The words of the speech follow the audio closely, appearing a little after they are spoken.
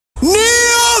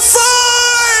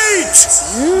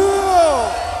Yeah.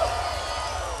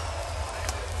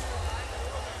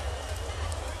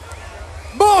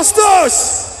 Masters,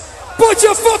 put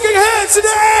your fucking hands in the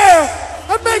air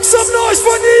and make some noise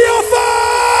for Neophyte!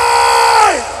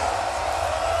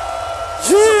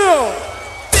 Yeah!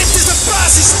 Dit is de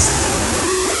basis.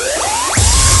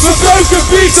 We beuken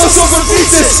beats alsof het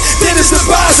niets is. Dit is de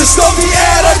basis, dan die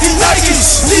air uit die Nike's.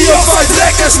 Neophyte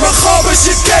rekkers, maar gabbers,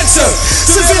 je kent ze.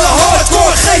 Ze willen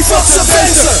hardcore, geef wat ze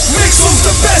wensen. Mix ons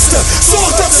de beste,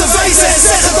 zorg dat ze wezen en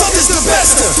zeggen dat is de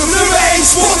beste. De nummer 1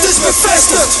 spot is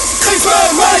bevestigd. Geef me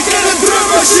een mic en een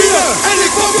drummachine en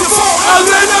ik pomp je vol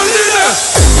adrenaline.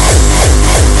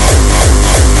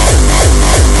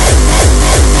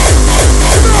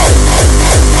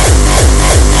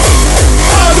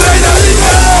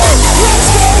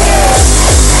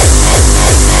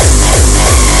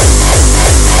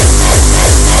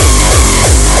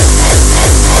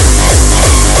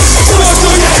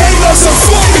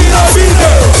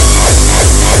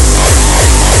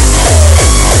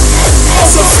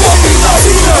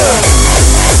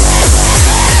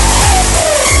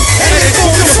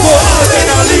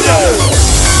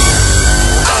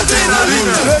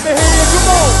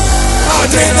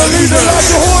 Adrenaline, laat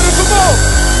je horen, kom op!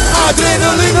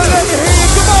 Adrenaline, let me hear you,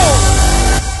 kom op!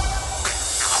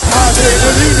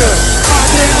 Adrenaline,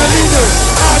 adrenaline,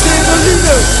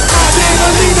 adrenaline,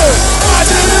 adrenaline,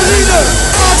 adrenaline,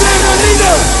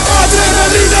 adrenaline,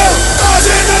 adrenaline,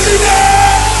 adrenaline!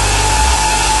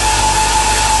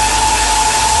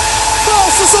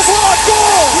 Masters of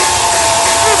hardcore!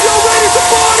 If you're ready to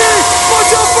party, put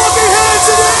your fucking hands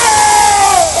in the air!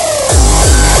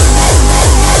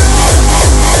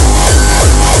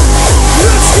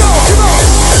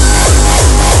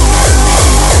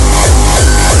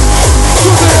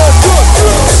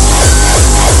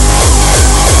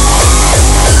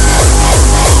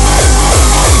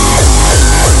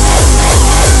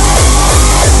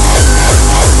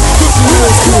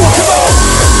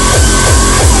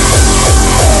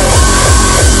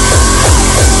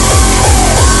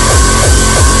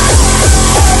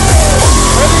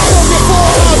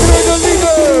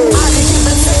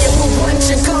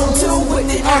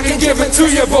 Give it to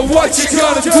you, but what you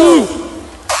gonna do?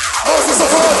 Masters of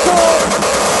hardcore.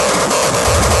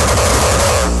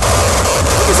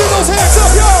 Let me see those hands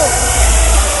up, yo.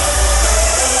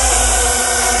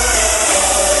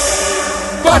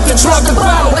 About to drop the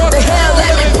ball. What the hell?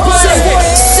 Let me party.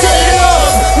 Set it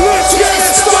up. Let's get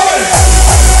it started.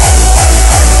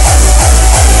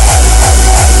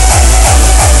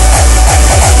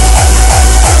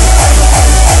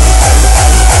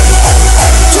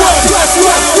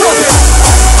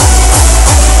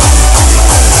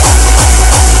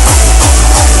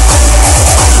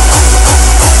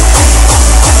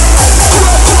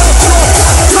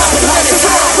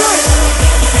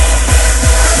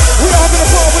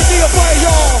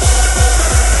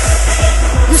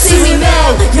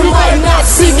 You might not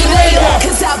see me later,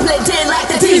 cause I blend in like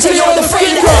the DJ on the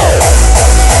fader.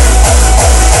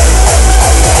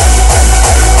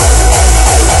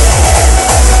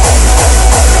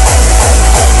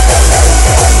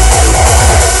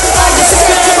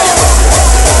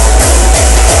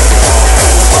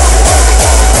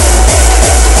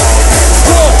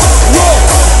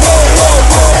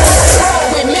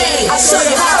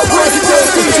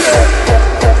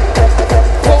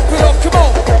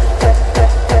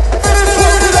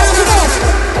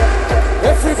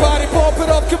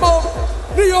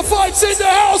 Neophyte's in the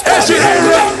house, as you hear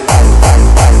it.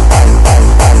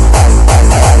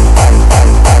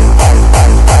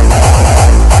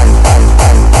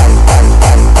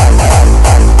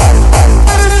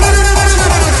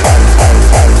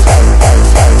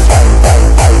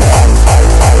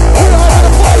 We're having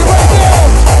a party right now.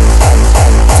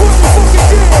 20 fucking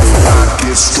years. I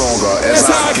get stronger as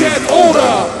I get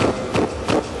older.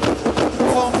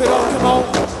 Pump it up, come on.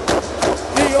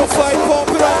 Neophyte, pump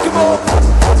it up, come on.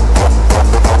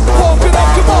 Pump it up,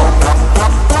 come on.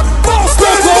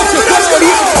 Monster, pump it up, come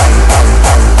on.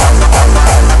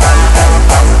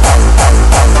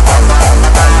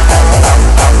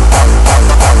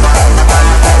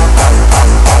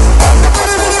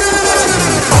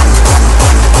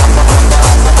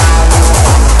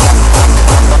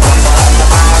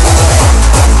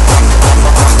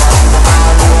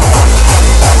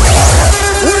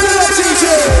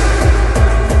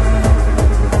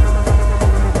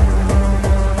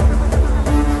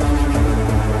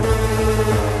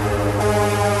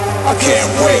 I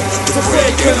can't wait to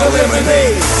break and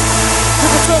eliminate.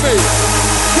 Give it to me.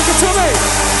 Give it to me.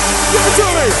 Give it to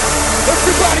me.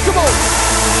 Everybody, come on.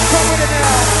 Come with it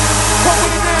now. Come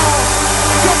with it now.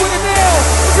 Come with it now.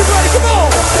 Everybody, come on.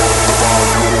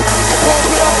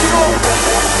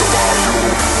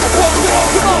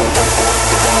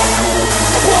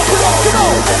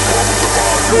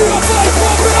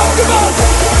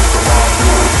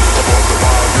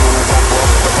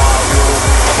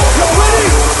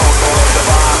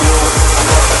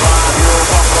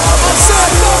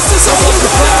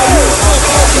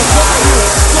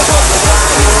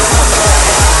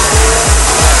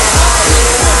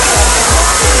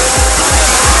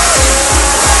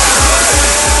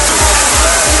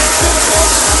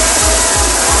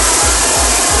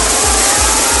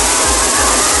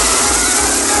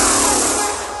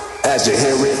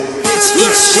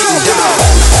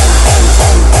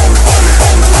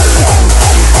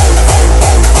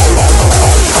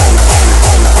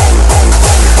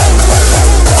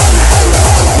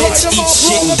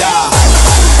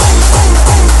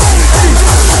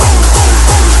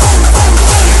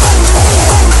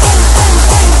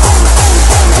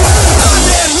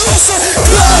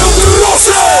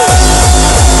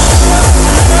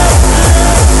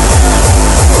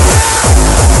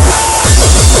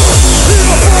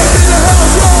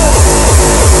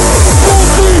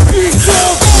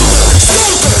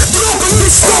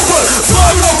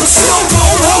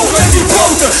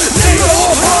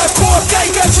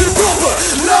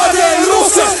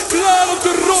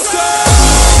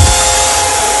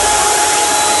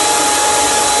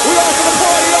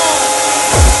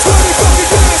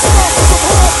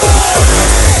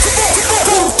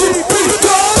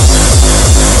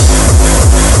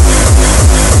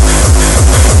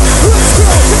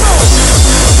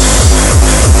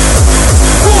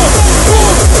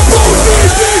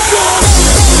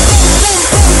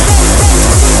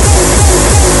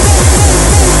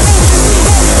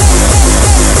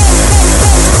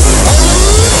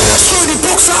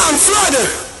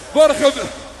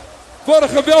 Wat een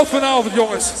geweld vanavond,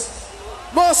 jongens.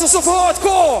 Masters of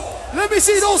Hardcore, let me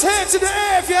see those hands in the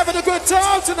air if you're having a good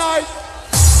time tonight.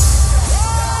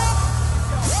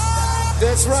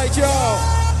 That's right, y'all.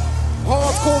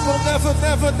 Hardcore will never,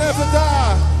 never, never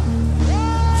die.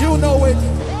 You know it,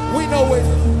 we know it,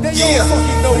 they all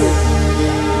fucking know it.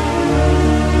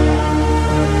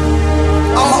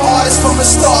 I'm an artist from the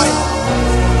start.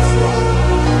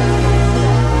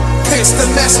 Pissed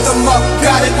and messed them up,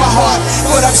 got in my heart,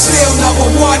 but I'm still number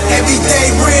one,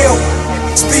 everyday real.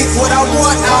 Speak what I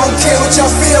want, I don't care what y'all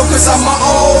feel, cause I'm my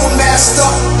own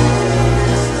master.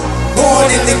 Born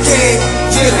in the game,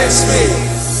 yeah, that's me.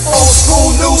 Old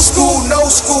school, new school, no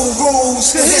school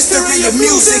rules. The history of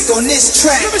music on this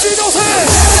track. Let me see those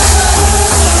hands.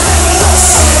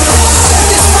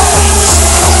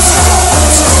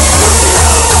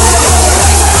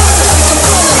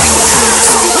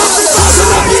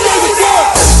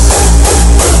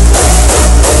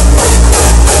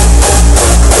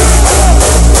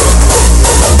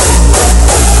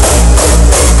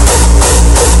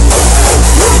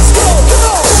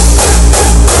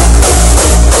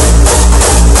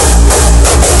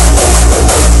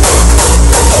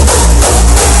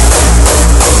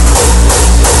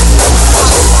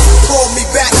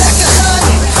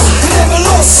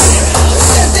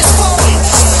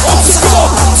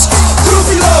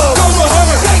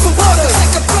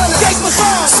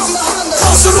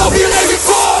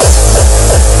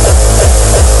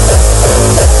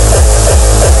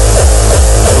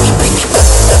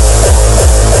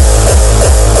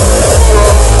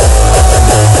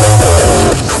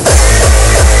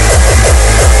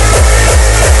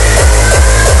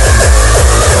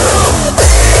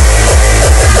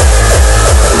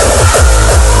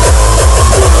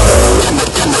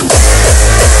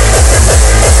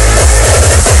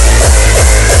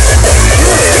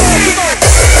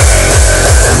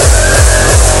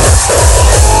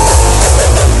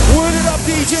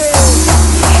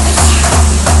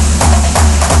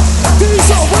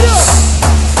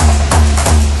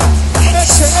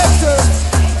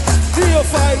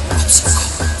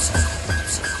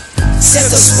 Zet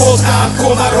de spot aan,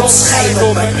 kom maar op, schijn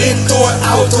op me. Indoor,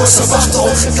 outdoor, ze wachten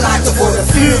om geklaard te worden.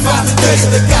 Vuurwater tegen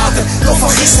de kater, nog van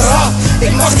gisteravond.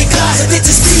 Ik mag niet klagen, dit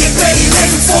is die, ik ben hier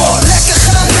leven voor. Lekker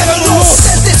gaan, never los,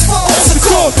 zet dit voor onze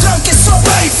kop. Drank is op,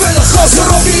 wij vullen gas,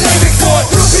 erop hier leef ik voor.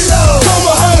 Roep je low, kom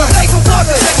maar hangen, blijf me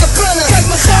plakken, lekker plannen. Kijk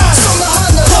me gaan, zonder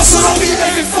handen, gas erop hier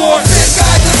leef ik voor. 10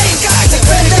 kaarten, 1 kaart, ik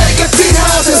ben er, ik heb 10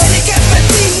 houses. En ik heb met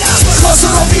 10 naast me, gas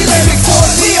erop hier leef ik voor.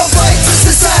 Neophyte,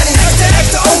 we zijn in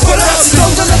echte operatie.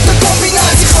 Dodelijke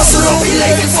combinatie, gas erop hier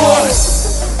leef ik voor.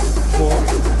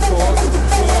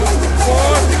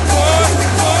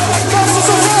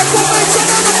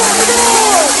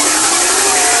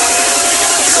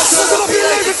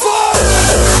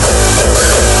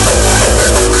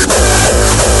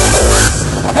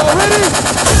 Y'all ready?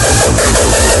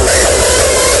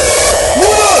 1,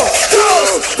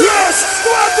 2, 3, 4.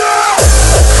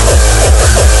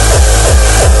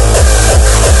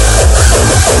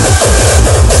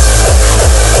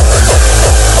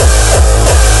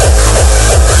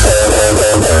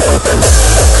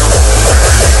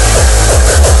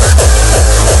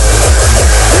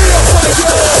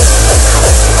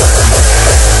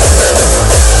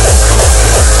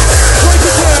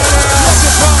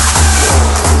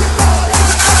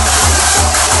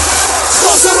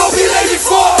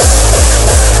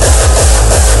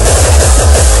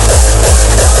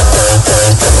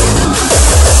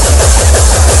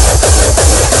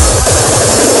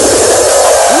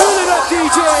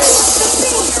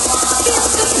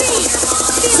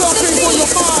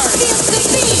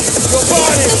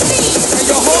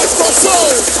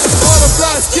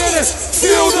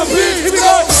 Feel the beat, here we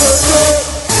go!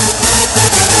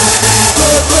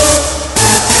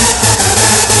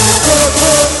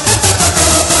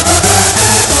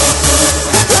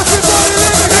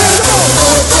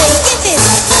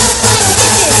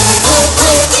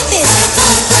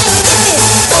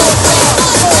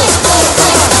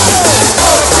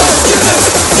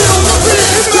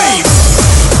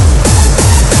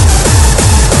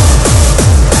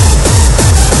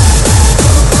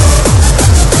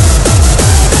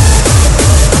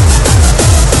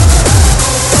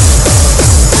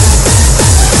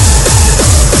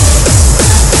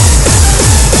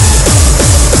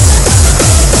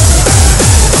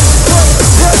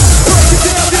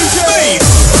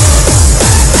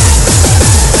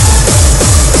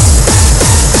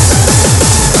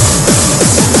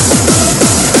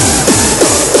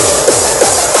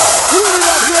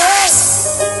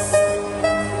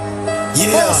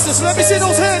 Let me see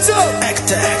those hands up.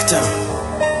 Actor. Actor.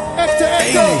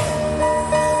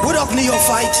 op,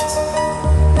 Neophyte.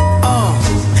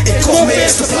 Ik kocht mijn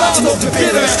eerste platen op de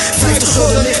binnenweg. 50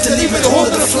 gulden lichten niet met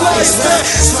honderden flyers weg.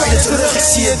 Zwaai je terug, ik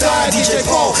zie je daar, DJ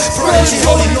Paul. Prodigy,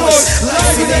 Holy Noise,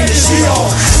 live in energie al.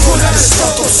 Voor naar de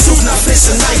stad op zoek naar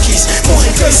frisse Nike's. Kon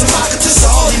geen keuze maken tussen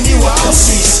al die nieuwe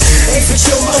Aussies. Even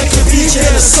chill, mag ik een biertje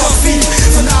en een safie.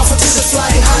 Vanavond is het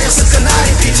flying high als het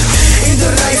Canariepiet. In de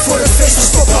rij voor het feest, we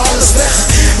stoppen alles weg.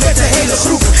 Met de hele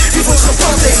groep, die wordt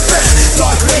gepakt heeft pech.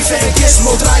 Dark Raven en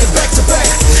Gizmo draaien back to back.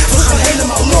 We gaan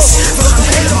helemaal los, we gaan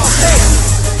helemaal gek.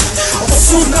 Op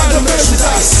zoek naar de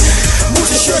merchandise. Moet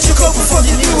een shirtje kopen van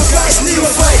die nieuwe guys,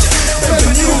 Neophyte. Ben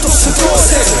benieuwd of ze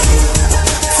doorzetten.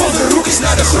 Van de rookies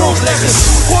naar de grondleggers.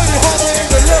 Gooi die handen in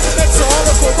de lucht met z'n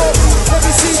allen, kom op. Let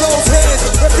me see those hands,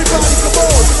 everybody come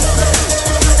on.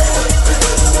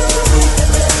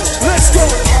 Let's go.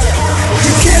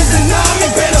 Je kent de naam,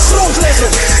 ik ben een grondlegger.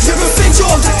 Je bevindt je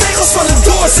op de tegels van het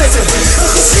doorzetten.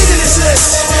 Een geschiedenisles,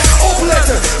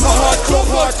 opletten. Mijn hart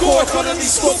klopt hardcore, kan het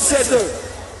niet stopzetten.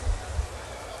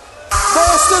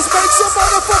 Masters, make some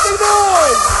motherfucking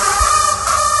noise!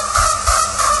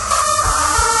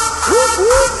 Woep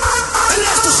woep! Een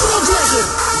echte grondlegger.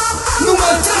 Noem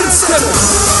maar een trendsetter.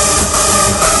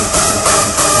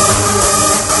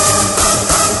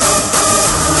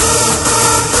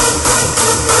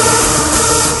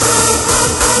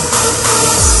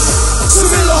 Ze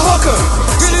willen hakken.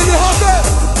 Willen jullie hakken?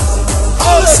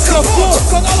 Alles kapot.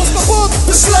 Kan alles kapot?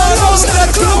 We slaan alles naar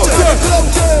de kloten.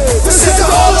 We zetten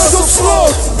alles op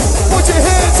slot. Put your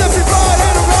hands, everybody,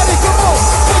 everybody, come on.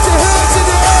 Put your hands in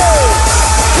the air.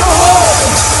 Je hart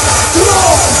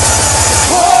klopt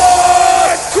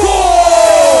hardcore.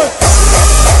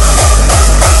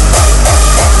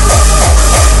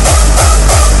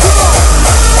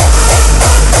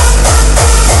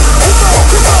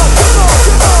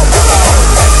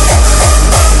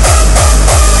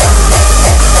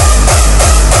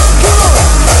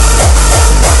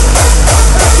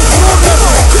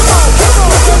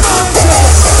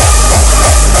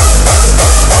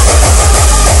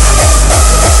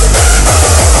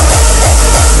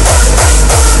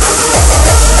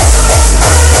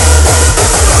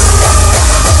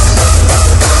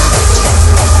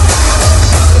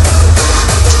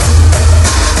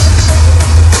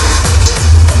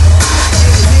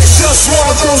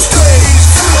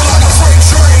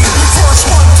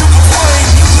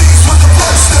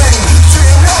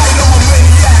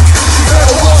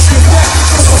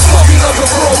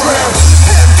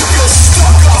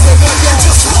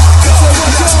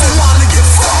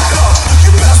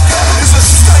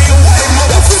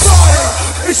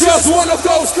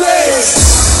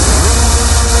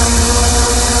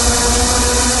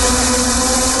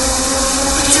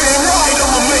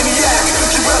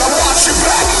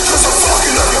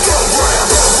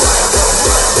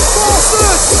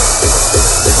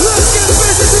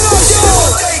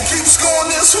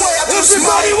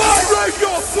 Everybody want to break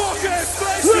your fucking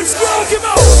face. Let's go, come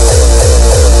on.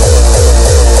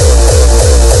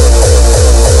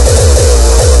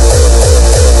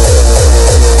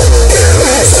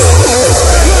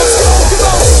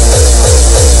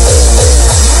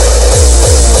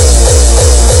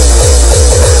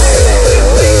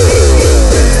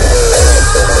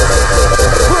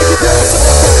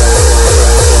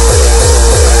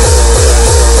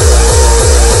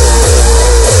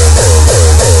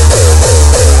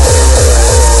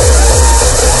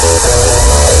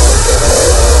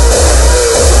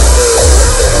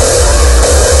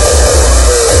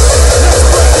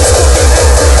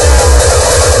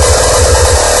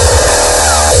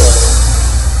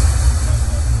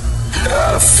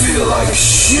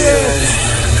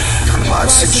 My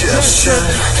suggestion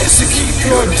is to keep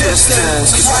your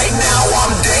distance, 'cause right now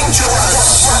I'm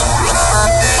dangerous.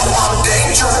 I'm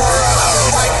dangerous.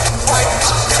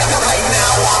 Right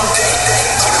now I'm dangerous.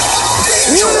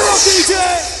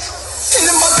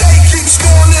 And my day keeps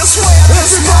going this way.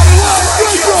 Everybody want to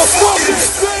break your fucking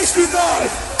face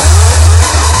tonight.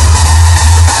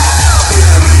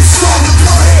 Give me some to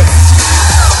break.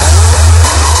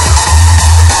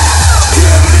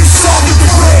 Give me some to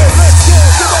break. Let's go,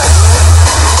 come on.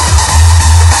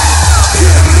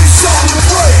 Give me some to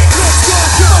break. Let's go,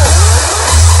 come on.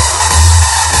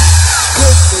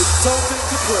 Give me something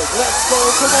to break. Let's go,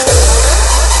 come on.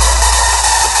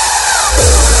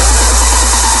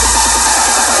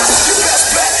 Your best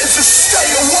bet is to stay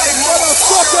away,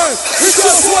 Motherfucker, It's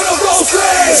just one of those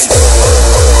days.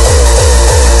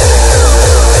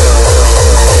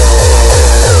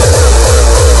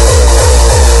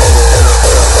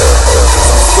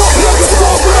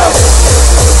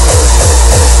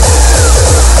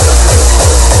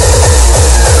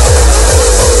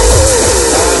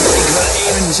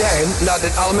 Nou,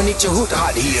 dit allemaal niet zo goed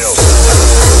gaat hier.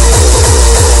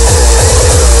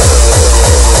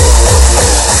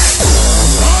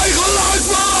 Eigen geluid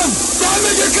man, daar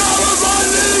met je kamer van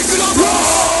die knop.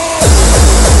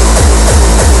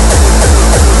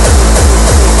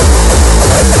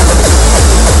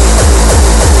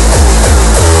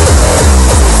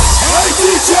 Hey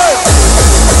DJ!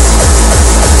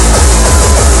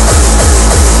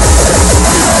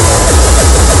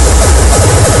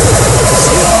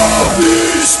 Slap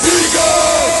die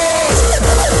speakers!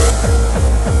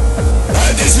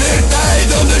 Het is weer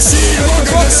tijd om de sier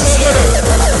wakker te schudden.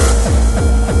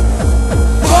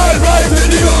 Waar blijft de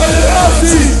nieuwe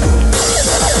generatie?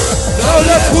 Nou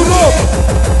let goed op!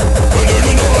 We doen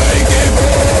er nog één keer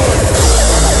voor!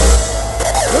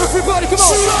 Everybody, come on!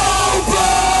 Slopen!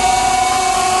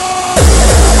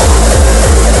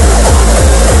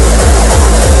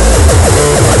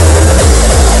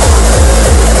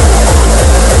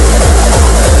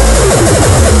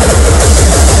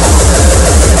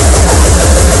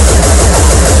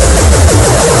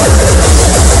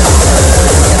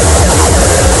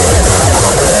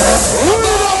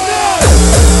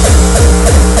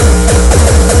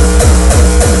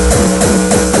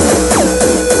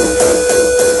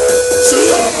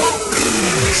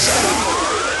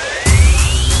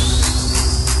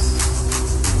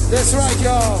 That's right,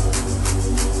 y'all.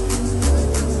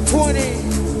 20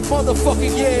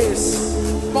 motherfucking years.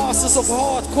 Masters of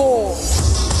hardcore.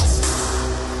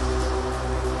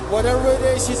 Whatever it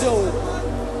is you do,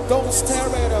 don't stare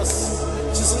at us.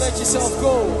 Just let yourself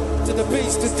go to the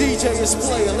beats the DJ is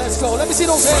playing. Let's go. Let me see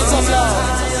those hands up, y'all.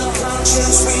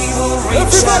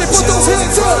 Everybody put those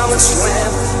hands up.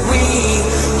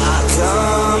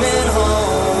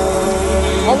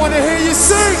 I want to hear you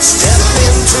sing. Step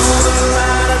into the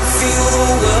light and feel the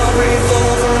world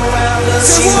revolve around us.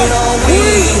 You know we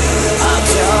are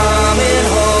coming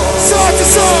home. Side to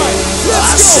side.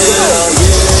 Let's go.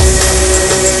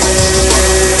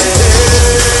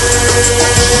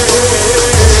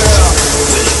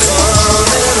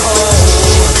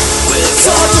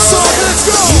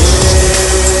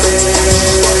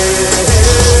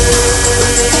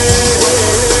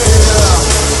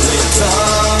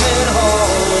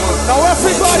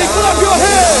 Everybody clap your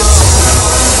hands!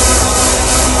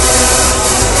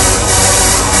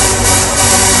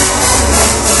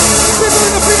 People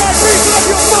in the VIP, clap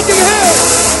your fucking hands!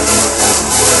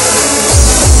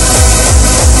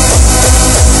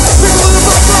 People in the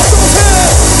back, clap those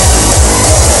hands!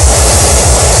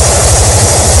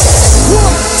 1,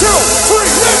 2, 3,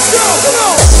 let's go! Come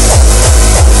on!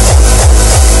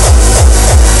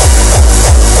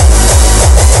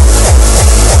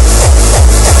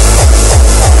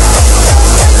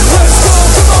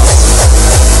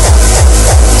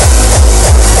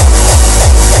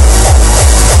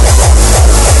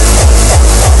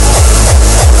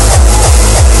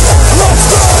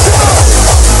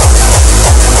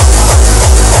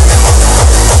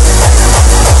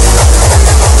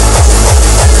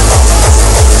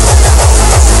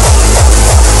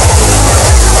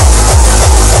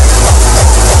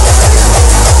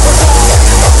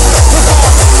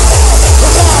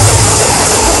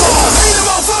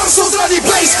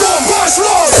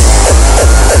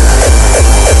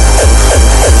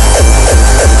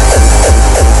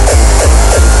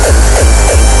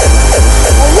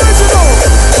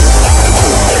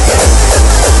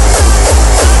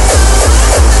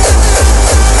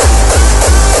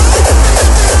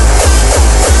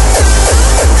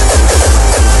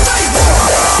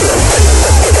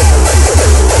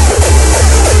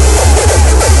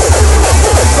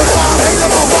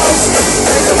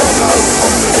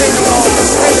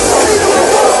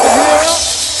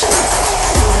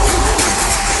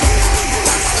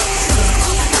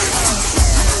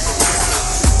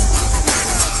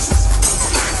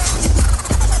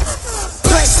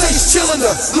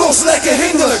 Los lekker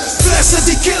hinderlijk, flessen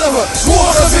die killen we,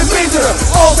 morgen weer minderen.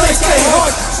 Altijd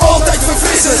keihard, altijd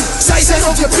verfrissen. Zij zijn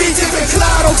op je beat, ik ben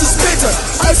klaar om te spitten.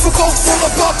 Uitverkocht volle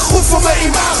bak, goed voor mijn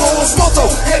imago, ons motto.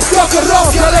 Het dak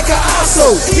eraf, ja lekker aansto.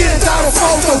 Hier en daar een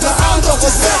foto, de aandacht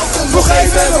was welkom. Nog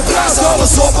even en we blazen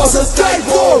alles op als een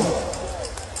tijdbom.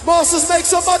 Masters, make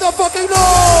some motherfucking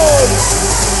noise!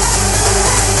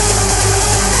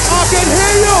 I can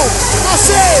hear you! I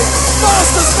say,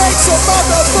 Masters, make some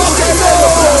motherfucking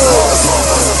noise!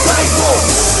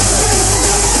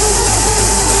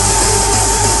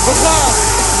 We gaan!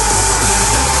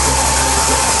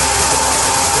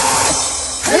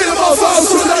 Helemaal fout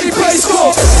zodra die bass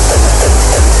komt!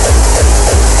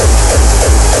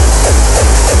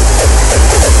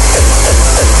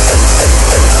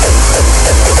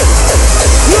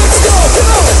 Let's go,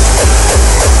 come on!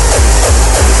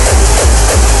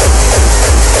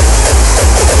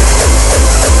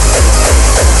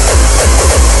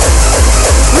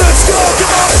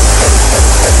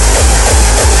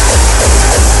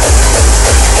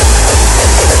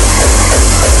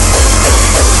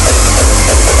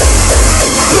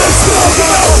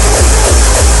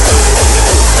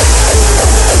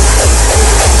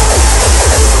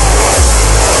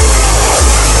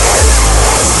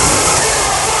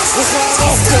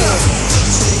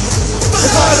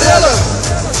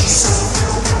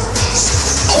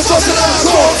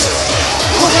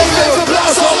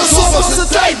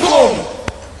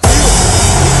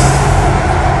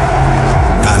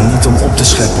 niet om op te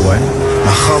scheppen hoor,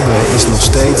 maar gabberen is nog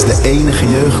steeds de enige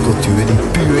jeugdcultuur die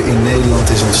puur in Nederland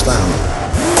is ontstaan.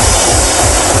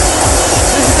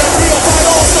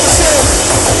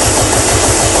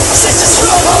 Zit je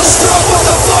strak, alles strak, what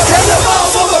the fuck, helemaal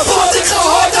van mijn pad, ik ga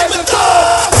hard uit mijn taal.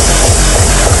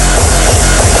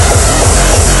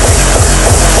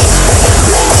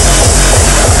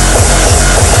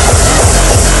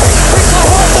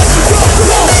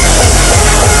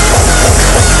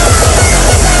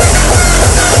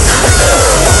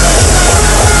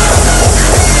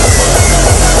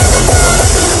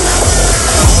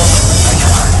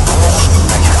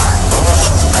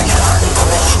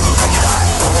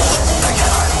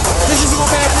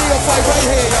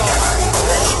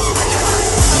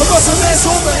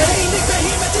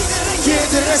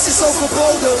 Is ook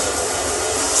verboden.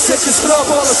 Zet je straf,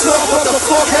 alles straf, what the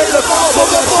fuck, helemaal van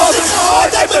mijn pad, ik ga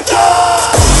hard uit mijn taal.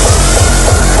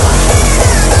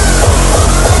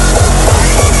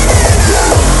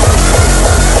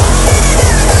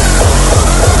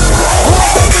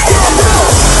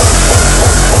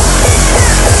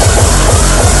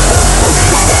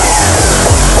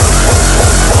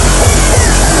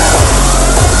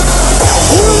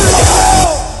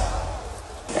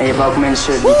 En je hebt ook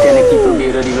mensen die ken ik, die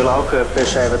proberen, die willen ook per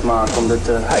se wat maken. Omdat,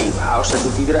 hey, house, dat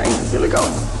doet iedereen, dat wil ik ook.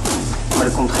 Maar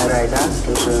er komt geen reet uit,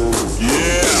 dus Yeah!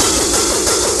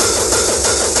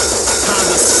 Time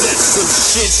to set some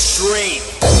shit straight.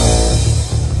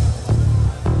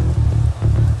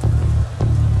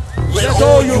 Let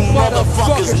all you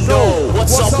motherfuckers know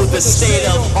what's up with the state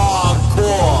of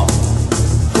hardcore.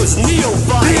 Cause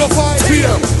Neophyte,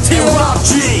 Tim, Rock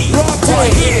G,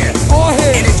 right here.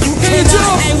 And if you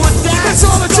cannot hang with that, it's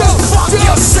all a joke. Fuck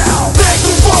yourself. Back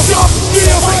the fuck up,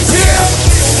 Neophyte here.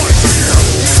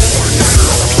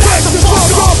 Back the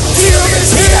fuck up, Tim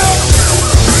is here.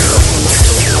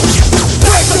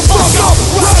 Back the fuck up,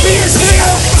 Robbie is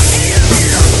here.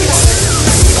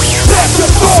 Back the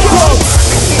fuck up.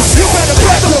 You better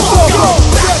back the fuck up.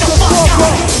 Back the fuck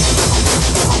up.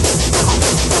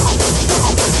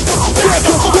 Back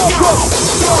the fuck up.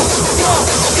 Go.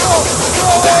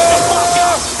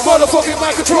 Motherfucking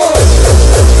my controller.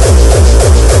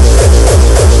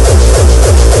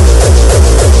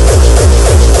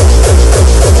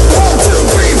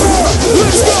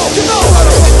 Let's go, come on.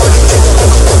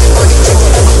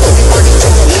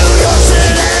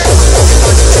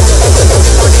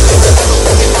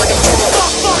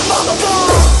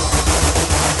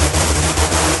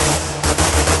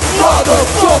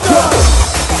 Motherfucker.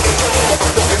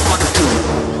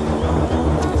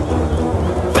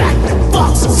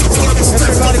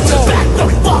 Everybody go. Back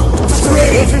the fuck.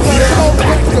 Everybody go.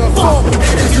 Back the fuck.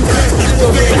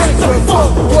 Back the fuck.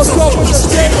 What's up with the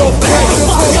state of back the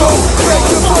fuck up? Back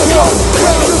the fuck up.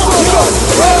 Back the fuck up.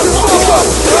 Back the fuck up. Back the fuck up.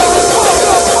 Back the fuck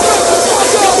up.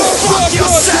 Fuck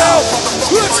yourself.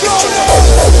 Let's go now.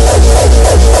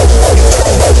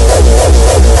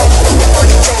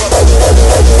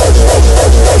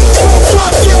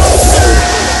 Fuck yourself.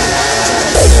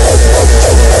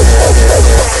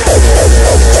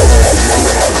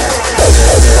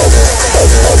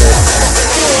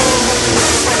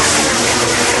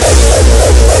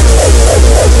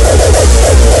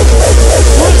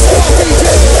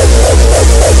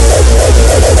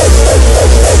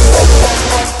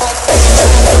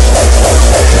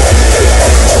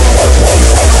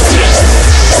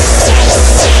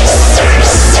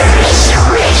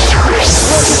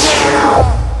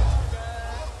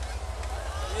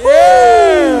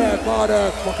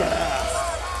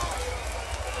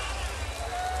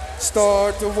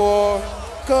 Start the war,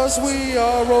 cause we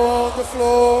are on the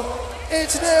floor.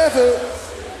 It's never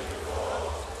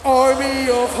army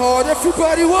of hard.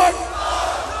 Everybody what?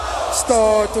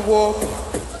 Start the war.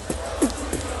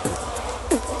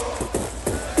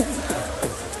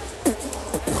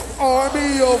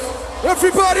 Army of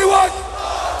everybody what?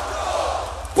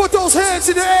 Put those hands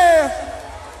in the air.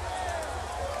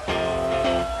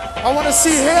 I wanna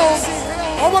see hell.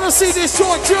 I wanna see this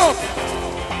joint jump.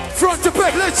 Front to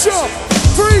back, let's jump.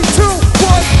 3, 2,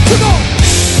 1, come on.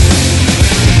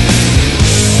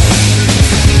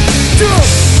 Jump.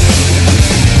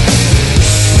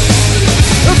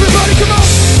 Everybody come on.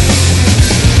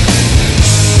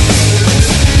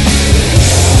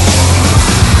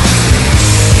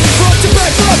 Front to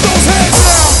back, clap those hands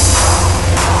now.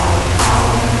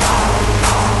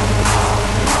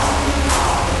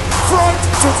 Front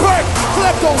to back,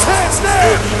 clap those hands now.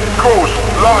 Coast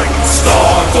line.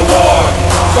 Start the war,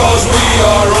 cause we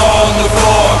are on the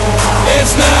floor.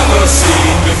 It's never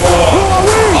seen before.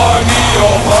 Army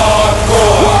of hard.